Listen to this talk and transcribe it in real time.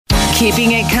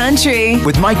Keeping It Country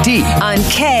with Mike D on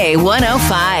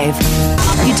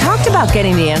K105. You talked about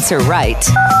getting the answer right.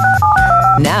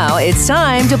 Now it's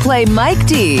time to play Mike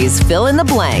D's Fill in the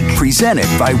Blank. Presented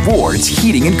by Ward's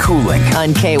Heating and Cooling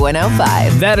on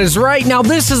K105. That is right. Now,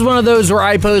 this is one of those where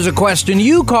I pose a question.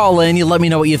 You call in, you let me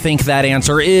know what you think that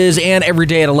answer is, and every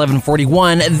day at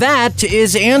 11:41, that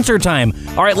is answer time.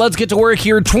 All right, let's get to work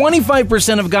here.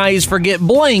 25% of guys forget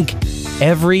blank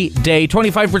every day.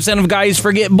 25% of guys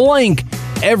forget blank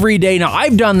every day. Now,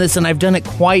 I've done this, and I've done it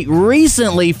quite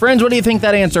recently. Friends, what do you think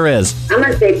that answer is? I'm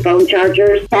going to say phone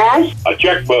chargers. Cash. A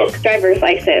checkbook. Driver's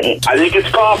license. I think it's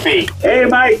coffee. Hey,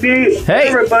 Mike D. Hey.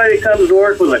 Everybody comes to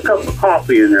work with a cup of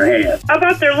coffee in their hand. How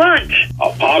about their lunch? A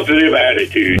positive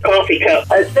attitude. Coffee cup.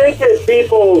 I think it's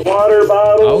people's water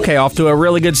bottles. Okay, off to a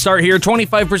really good start here.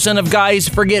 25% of guys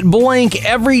forget blank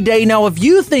every day. Now, if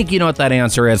you think you know what that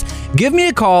answer is, give me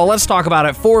a call. Let's talk about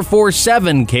it.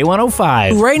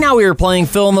 447-K105. Right now, we are playing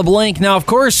Fill in the Blank. Now, of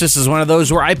course, this is one of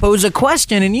those where I pose a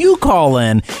question and you call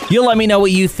in. You'll let me know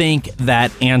what you think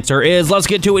that answer is. Let's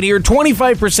get to it here.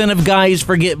 25% of guys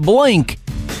forget blank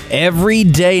every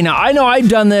day. Now, I know I've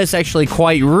done this actually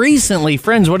quite recently.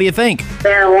 Friends, what do you think?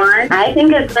 Their lunch. I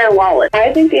think it's their wallet.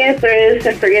 I think the answer is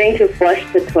forgetting to flush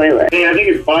the toilet. Hey, I think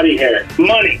it's body hair.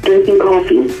 Money. Drinking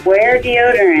coffee. Wear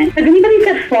deodorant. Has anybody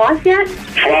said floss yet?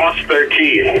 Floss their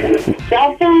teeth.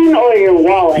 Cell phone or your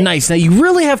wallet? Nice. Now, you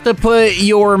really have to put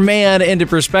your man into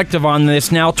perspective on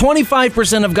this. Now,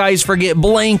 25% of guys forget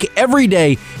blank every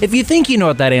day. If you think you know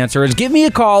what that answer is, give me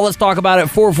a call. Let's talk about it.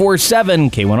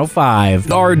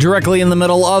 447-K105. Are directly in the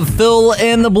middle of Fill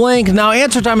in the Blank. Now,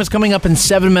 answer time is coming up in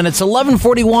 7 minutes.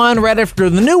 11:41, right after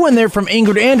the new one there from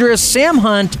Ingrid Andress, Sam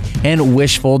Hunt, and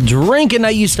Wishful Drinking. Now,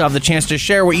 you still have the chance to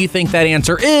share what you think that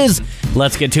answer is.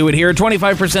 Let's get to it here.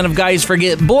 25% of guys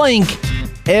forget blank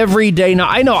every day. Now,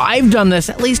 I know I've done this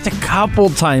at least a couple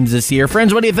times this year.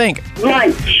 Friends, what do you think?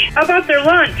 Lunch. How about their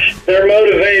lunch? Their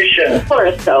motivation.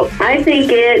 Horoscope. I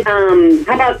think it, how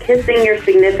about kissing your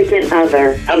significant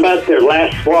other? How about their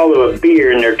last swallow of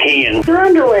beer in their can? Their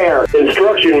underwear.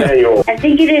 Instruction manual. I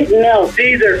think it is milk.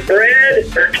 Either bread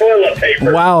or toilet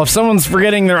paper. Wow, if someone's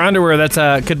forgetting their underwear, that's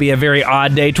could be a very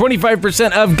odd day.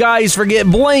 25% of guys forget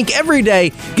blank every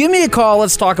day. Give me a call.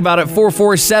 Let's talk about it.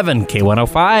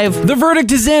 447-K105. The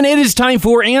verdict is in. It is time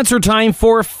for answer time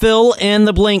for Fill in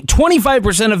the Blank.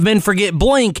 25% of men forget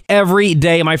blank every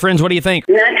day. My friends, what do you think?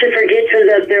 Not to forget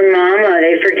about their mama.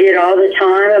 They forget all the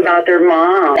time about their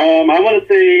mom. I want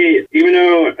to say, even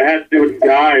though it has to do with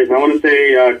guys, I want to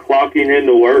say clocking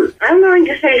into work. I'm going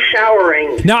to say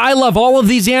showering. Now, I love all of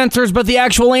these answers, but the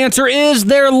actual answer is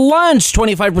their lunch.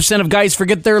 25% of guys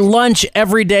forget their lunch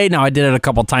every day. Now, I did it a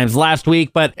couple times last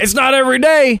week, but it's not every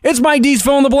day. It's Mike D's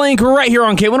Fill in the Blank right here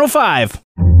on K105.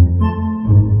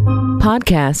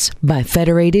 Podcasts by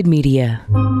Federated Media.